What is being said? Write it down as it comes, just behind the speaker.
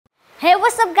Hey,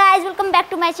 what's up guys? Welcome back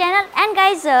to my channel. And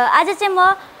guys, आज चाहिँ म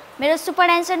मेरो सुपर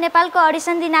डान्सर नेपालको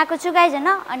अडिसन दिन आएको छु गाइज हैन.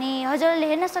 अनि हजुरले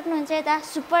हेर्न सक्नुहुन्छ यता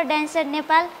सुपर डान्सर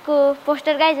नेपालको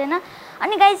पोस्टर गाइज हैन.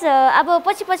 अनि गाइज अब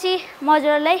पछि म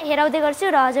हजुरलाई हेराउँदै गर्छु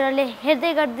र हजुरले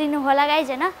हेर्दै गरिदिनु होला गाइज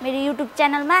हैन मेरो YouTube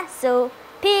च्यानलमा. So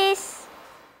piece.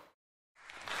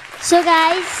 सो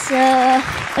गाइज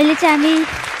अहिले चाहिँ हामी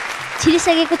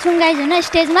छिरिसकेको छौं गाइज हैन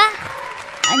स्टेजमा.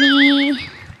 अनि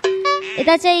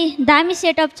यता चाहिँ दामी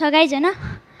सेटअप छ गाइज हैन.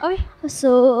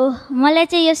 सो मलाई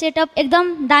चाहिँ यो सेटअप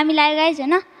एकदम दामी लाग्यो गाइज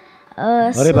हैन.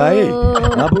 अरे भाइ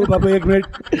बाबु एक मिनट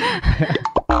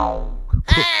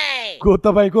को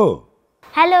तपाईको?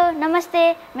 हेलो नमस्ते,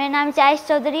 मेरो नाम चाहिँ आयुष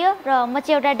चौधरी हो र म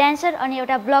चाहिँ एउटा डान्सर अनि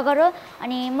एउटा ब्लगर हो.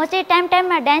 अनि म चाहिँ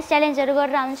टाइममा डान्स च्यालेन्जहरू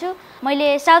गरेर आउँछु.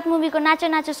 मैले साउथ मुभीको नाचो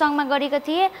नाचो सङमा गरेको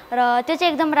थिएँ र त्यो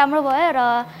चाहिँ एकदम राम्रो भयो र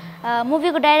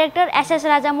मुभीको डाइरेक्टर एसएस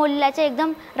राजामौलीलाई चाहिँ एकदम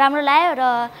राम्रो लाग्यो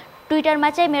र ट्विटरमा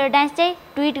चाहिँ मेरो डान्स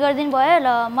चाहिँ ट्विट गरिदिनु भयो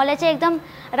र मलाई चाहिँ एकदम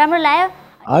राम्रो लाग्यो.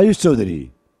 आयुष चौधरी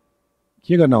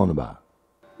के गर्न आउनु भयो?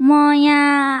 म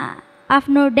यहाँ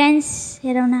आफ्नो डान्स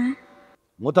हेराउन.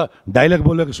 म त डायलग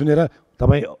बोलेको सुनेर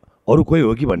तपाईँ अरू कोही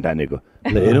हो कि भन्टानेको.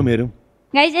 ल हेरौँ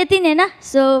गाइज यति नै हैन.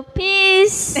 So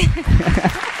piece.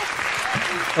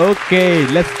 Okay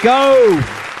let's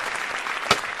go.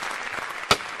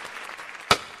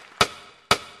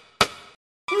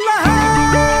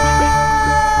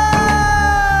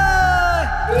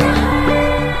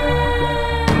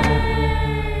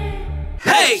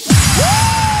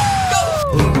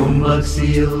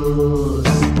 Baksiyos.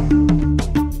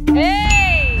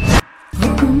 Hey!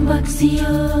 Hukum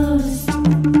Baksiyos.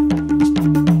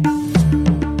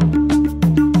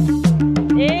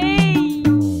 Hey!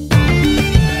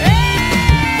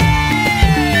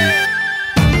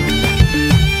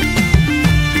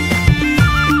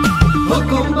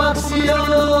 Hukum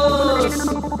Baksiyos.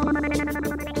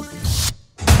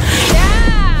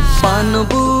 Pano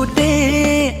bute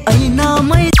aina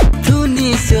mai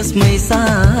Tunisios may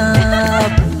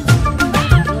sap.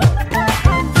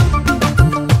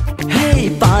 Hey,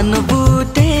 paano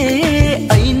bute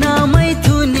ay na may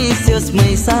Tunisios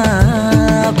may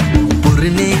sap.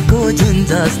 Purne ko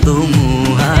junjas to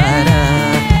muhara.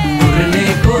 Purne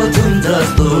ko junjas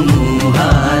to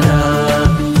muhara.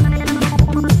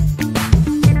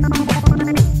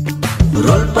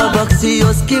 Rolpa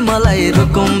baksiyos ki malay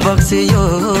rukum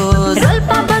baksiyos.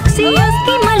 Rolpa baksiyos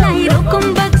ki malay rukum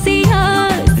baksiyos.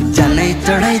 Janai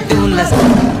chadai diula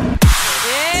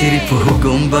sirif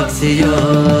hukum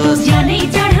baksiyos. Janai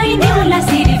chadai diula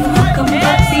sirif hukum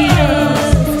baksiyos.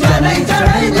 Janai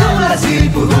chadai diula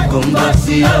sirif hukum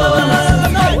baksiyos.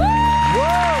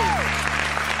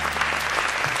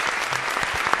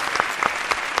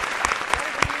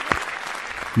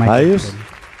 Ayush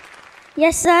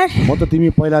yes sir. म त तिमी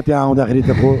पहिला त्यहाँ आउँदाखेरि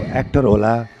त को actor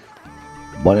होला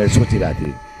भनेर सोचिरहेको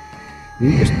थिएँ.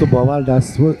 यस्तो बवाल डान्स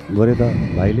गरे त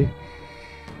भाइले.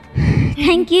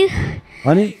 Thank you.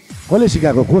 अनि कसले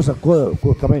सिकाएको? को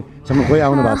तपाईँसँग कोही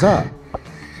आउनु भएको छ?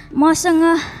 मसँग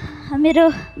मेरो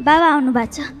बाबा आउनु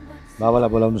भएको छ. बाबालाई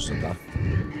बोलाउनुहोस् न त.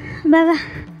 बाबा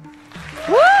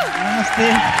नमस्ते.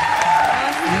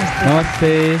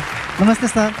 नमस्ते. नमस्ते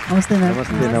सर. नमस्ते म्याम.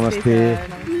 नमस्ते.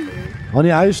 अनि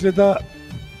आयुषले त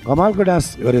कमालको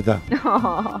डान्स गरे त.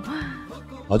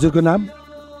 हजुरको नाम?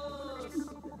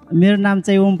 मेरो नाम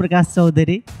चाहिँ ओम प्रकाश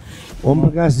चौधरी. ओम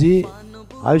प्रकाश जी,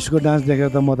 आयुषको डान्स देखेर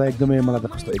त म त मलाई त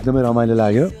कस्तो एकदमै रमाइलो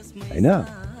लाग्यो हैन.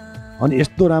 अनि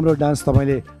यस्तो राम्रो डान्स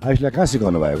तपाईँले आयुषलाई कहाँ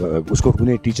सिकाउनु भएको? उसको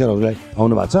कुनै टिचरहरूलाई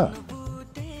आउनु भएको छ?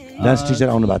 डान्स टिचर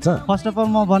आउनु भएको छ? फर्स्ट अफ अल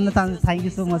म भन्न चाहन्छु thank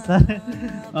you so much sir.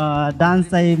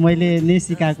 Dance चाहिँ मैले नै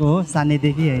सिकाएको हो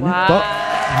सानैदेखि होइन.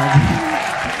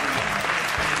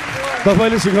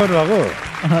 तपाईँले सिकाउनु भएको?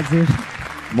 हजुर.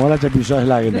 मलाई चाहिँ विश्वास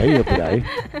लागेन है यो कुरा है.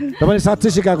 तपाईँले साँच्चै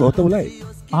सिकाएको हो त उसलाई?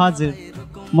 हजुर.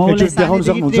 म उसलाई देखाउन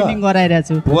सक्नुहुन्छ? ट्रेनिङ गराइरहेको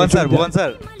छु. भुवन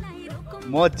सर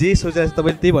म जे सोचेको छु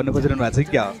तपाईँले त्यही भन्नु खोजिरहनु भएको छ कि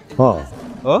क्या हो?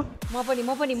 म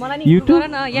पनि मलाई नि YouTube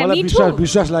गर न या मलाई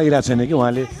विश्वास लागिरहेको छैन कि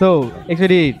उहाँले. सो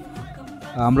एक्चुअली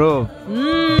हाम्रो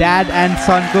ड्याड एन्ड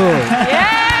सनको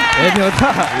हेर्नु हो त.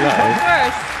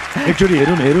 एकचोटि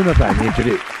हेरौँ न त हामी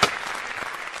एकचोटि.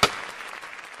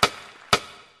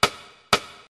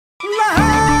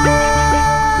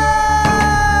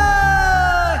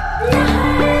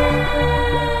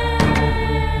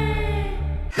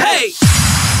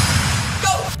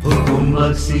 Hukum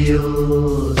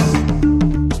Baksiyos.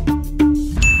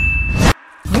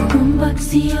 Hukum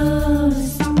Baksiyos.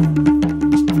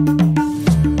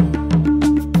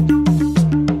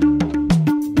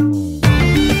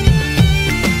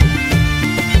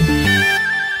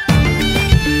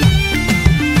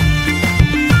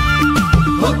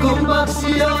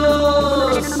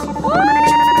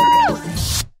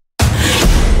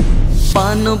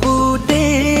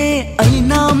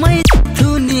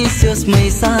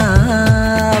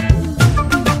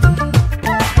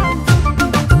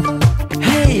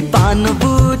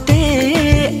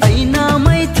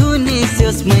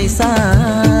 यसमै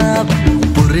साप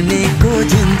पुर्नेको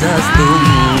जुन जस्तो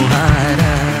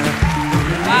मुहारा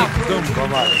एकदम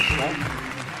कमाल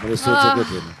मैले सोचेको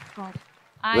थिएन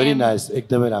भेरी नाइस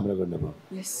एकदमै राम्रो गर्नुभयो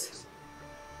Yes.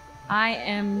 I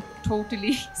am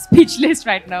totally speechless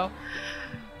right now.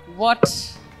 What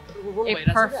a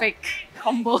perfect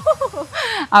combo.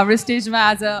 Our stage ma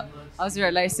as a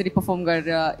हजुरहरुलाई यसरी perform गरेर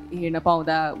हेर्न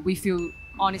पाउँदा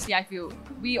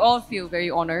we all feel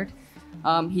very honored.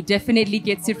 He definitely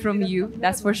gets it from you,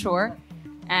 that's for sure.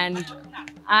 And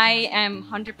I am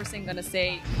 100% gonna say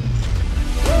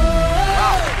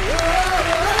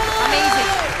amazing.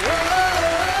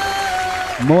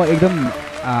 म एकदम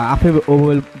आफै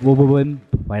overwhelm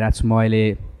भइरहेको छु म अहिले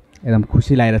एकदम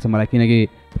खुसी लागिरहेको छ मलाई किनकि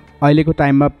अहिलेको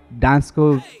टाइममा डान्सको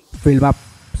फिल्डमा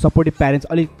सपोर्टिभ प्यारेन्ट्स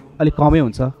अलिक कमै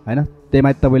हुन्छ होइन त्यही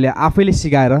माथि तपाईँले आफैले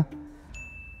सिकाएर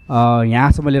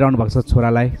यहाँसम्म लिएर आउनुभएको छ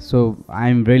छोरालाई so I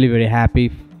am really very happy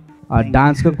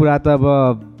डान्सको कुरा त अब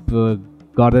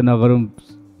गर्दै नगरौँ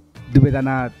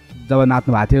दुवैजना जब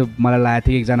नाच्नु भएको थियो मलाई लागेको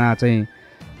थियो एकजना चाहिँ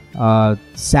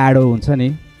स्याडो हुन्छ नि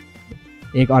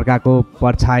एक अर्काको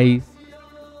परछाइ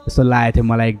यस्तो लागेको थियो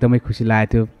मलाई एकदमै खुसी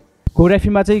लागेको थियो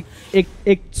कोरियोग्राफीमा चाहिँ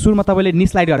एक सुरुमा तपाईँले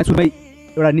निस्लाइड गर्नु सुरुमै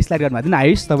एउटा निस्लाइड गर्नुभएको थियो नि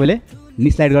आयुष तपाईँले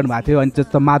निस्लाइड गर्नुभएको थियो अनि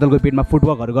जस्तो मादलको बिटमा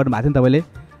फुटवर्कहरू गर्नुभएको थियो नि तपाईँले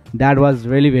that was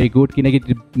really very good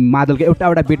किनकि मादलको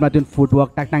एउटा बिटमा जुन फुटवर्क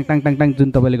टाङ टाङ टाङ टाङ टाङ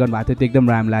जुन तपाईँले गर्नुभएको थियो त्यो एकदम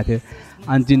राम्रो लागेको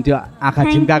थियो अनि जुन त्यो आँखा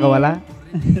झिम्काएकोवाला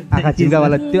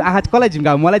त्यो आँखा कसलाई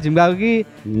झिम्काएको मलाई झिम्काएको कि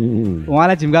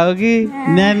उहाँलाई झिम्काएको कि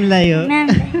म्यामलाई हो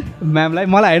म्यामलाई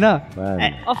मलाई होइन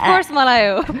Of course मलाई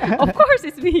हो Of course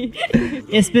it's me.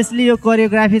 Specially यो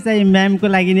कोरियोग्राफी चाहिँ म्यामको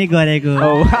लागि नै गरेको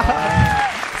हो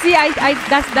See,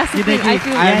 that's the thing. I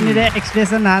feel यहाँनिर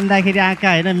एक्सप्रेसन हान्दाखेरि आँखा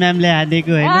होइन म्यामले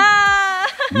हानेको होइन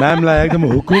म्यामलाई एकदम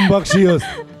हुकुम बक्सियोस्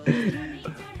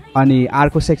अनि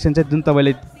अर्को सेक्सन चाहिँ जुन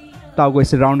तपाईँले टाउको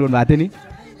यसरी राउन्ड गर्नुभएको थियो नि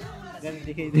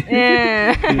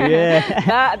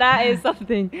that is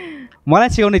something. मलाई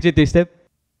सिकाउने चाहिँ त्यो स्टेप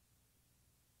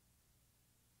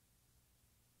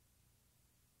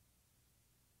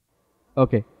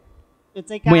ओके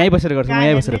म यहीँ बसेर गर्छु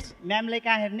म्यामले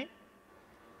कहाँ हेर्ने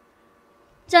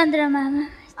चन्द्रमामा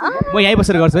म यहीँ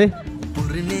बसेर गर्छु है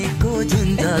पुर्नेको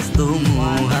जुन जस्तो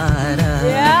मुहारा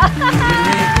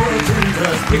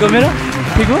ठिक हो मेरो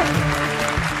ठिक हो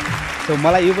सो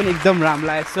मलाई यो पनि एकदम राम्रो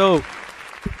लाग्यो सो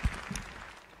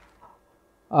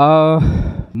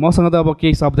मसँग त अब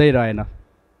केही शब्दै रहेन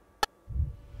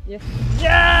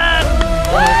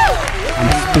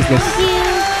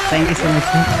thank you so much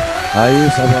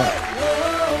Ayush अब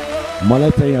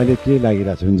मलाई चाहिँ अहिले के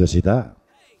लागिरहेको छ भने जसिता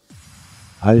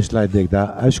आयुषलाई देख्दा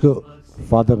आयुषको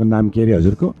फादरको नाम के अरे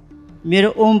हजुरको मेरो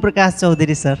Om Prakash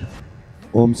Chaudhary sir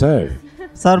Om sir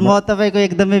sir म तपाईँको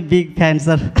एकदमै big fan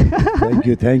sir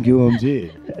thank you Omji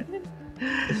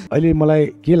अहिले मलाई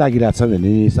के लागिरहेको छ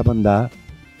भने सबभन्दा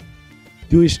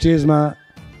त्यो स्टेजमा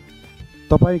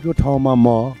तपाईँको ठाउँमा म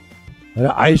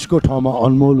र आयुषको ठाउँमा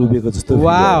अनमोल उभिएको जस्तो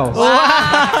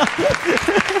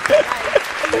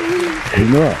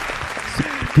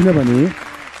किनभने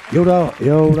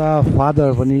एउटा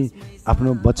फादर पनि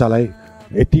आफ्नो बच्चालाई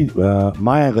यति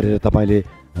माया गरेर तपाईँले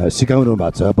सिकाउनु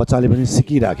भएको छ बच्चाले पनि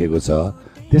सिकिराखेको छ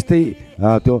त्यस्तै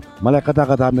त्यो मलाई कता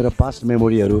कता मेरो पास्ट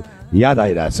मेमोरीहरू याद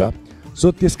आइरहेछ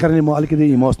सो त्यस कारणले म अलिकति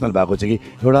इमोसनल भएको छु कि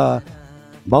एउटा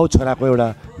बाउ छोराको एउटा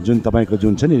जुन तपाईँको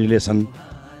जुन छ नि रिलेसन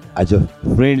एज अ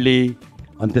फ्रेन्डली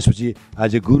अनि त्यसपछि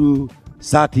एज अ गुरु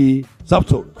साथी सब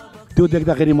छु त्यो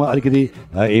देख्दाखेरि म अलिकति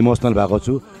इमोसनल भएको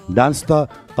छु डान्स त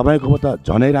तपाईँको त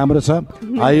झनै राम्रो छ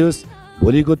आयुष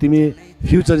भोलिको तिमी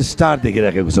फ्युचर स्टार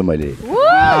देखिराखेको छु मैले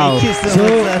so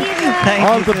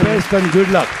all the best and good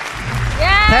lock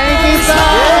thank you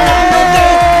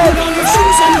sir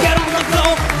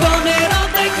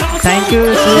thank you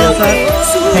sir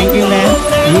thank you ma'am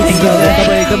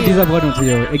तपाईँ एकदम डिजर्भ गर्नुहुन्छ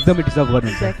यो एकदमै डिजर्भ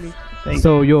गर्नुहुन्छ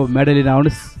सो यो मेडल लिन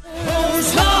आउनुहोस्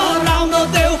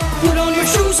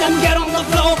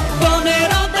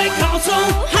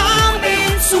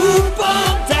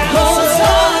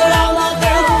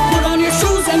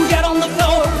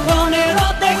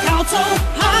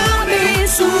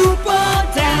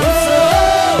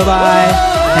Bye bye.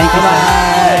 Thank you.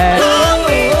 Bye.